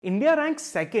India ranks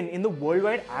second in the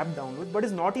worldwide app downloads but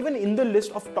is not even in the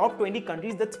list of top 20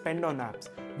 countries that spend on apps.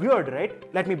 Weird,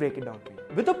 right? Let me break it down for you.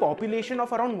 With a population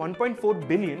of around 1.4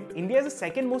 billion, India is the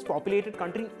second most populated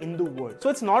country in the world. So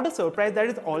it's not a surprise that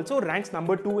it also ranks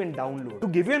number 2 in download. To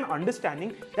give you an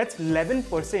understanding, that's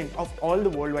 11% of all the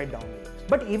worldwide downloads.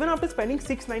 But even after spending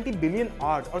 690 billion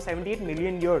hours or 78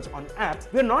 million years on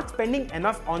apps, we are not spending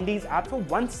enough on these apps for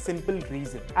one simple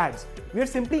reason: ads. We are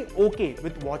simply okay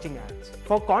with watching ads.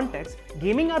 For context,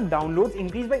 gaming app downloads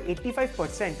increased by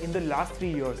 85% in the last 3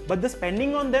 years, but the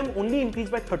spending on them only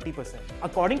increased by 30%.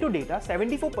 According to data,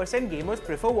 74% gamers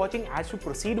prefer watching ads to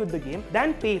proceed with the game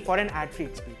than pay for an ad-free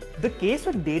experience. The case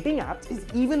with dating apps is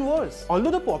even worse.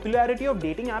 Although the popularity of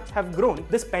dating apps have grown,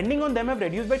 the spending on them have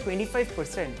reduced by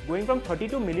 25%, going from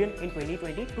 32 million in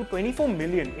 2020 to 24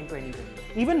 million in 2020.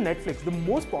 Even Netflix, the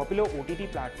most popular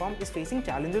OTT platform, is facing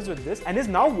challenges with this and is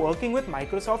now working with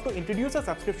Microsoft to introduce a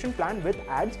subscription plan with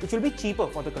ads which will be cheaper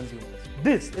for the consumers.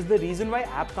 This is the reason why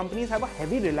app companies have a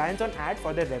heavy reliance on ads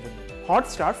for their revenue.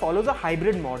 Hotstar follows a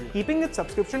hybrid model, keeping its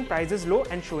subscription prices low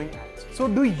and showing ads. So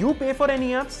do you pay for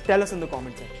any apps? Tell us in the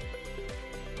comment section.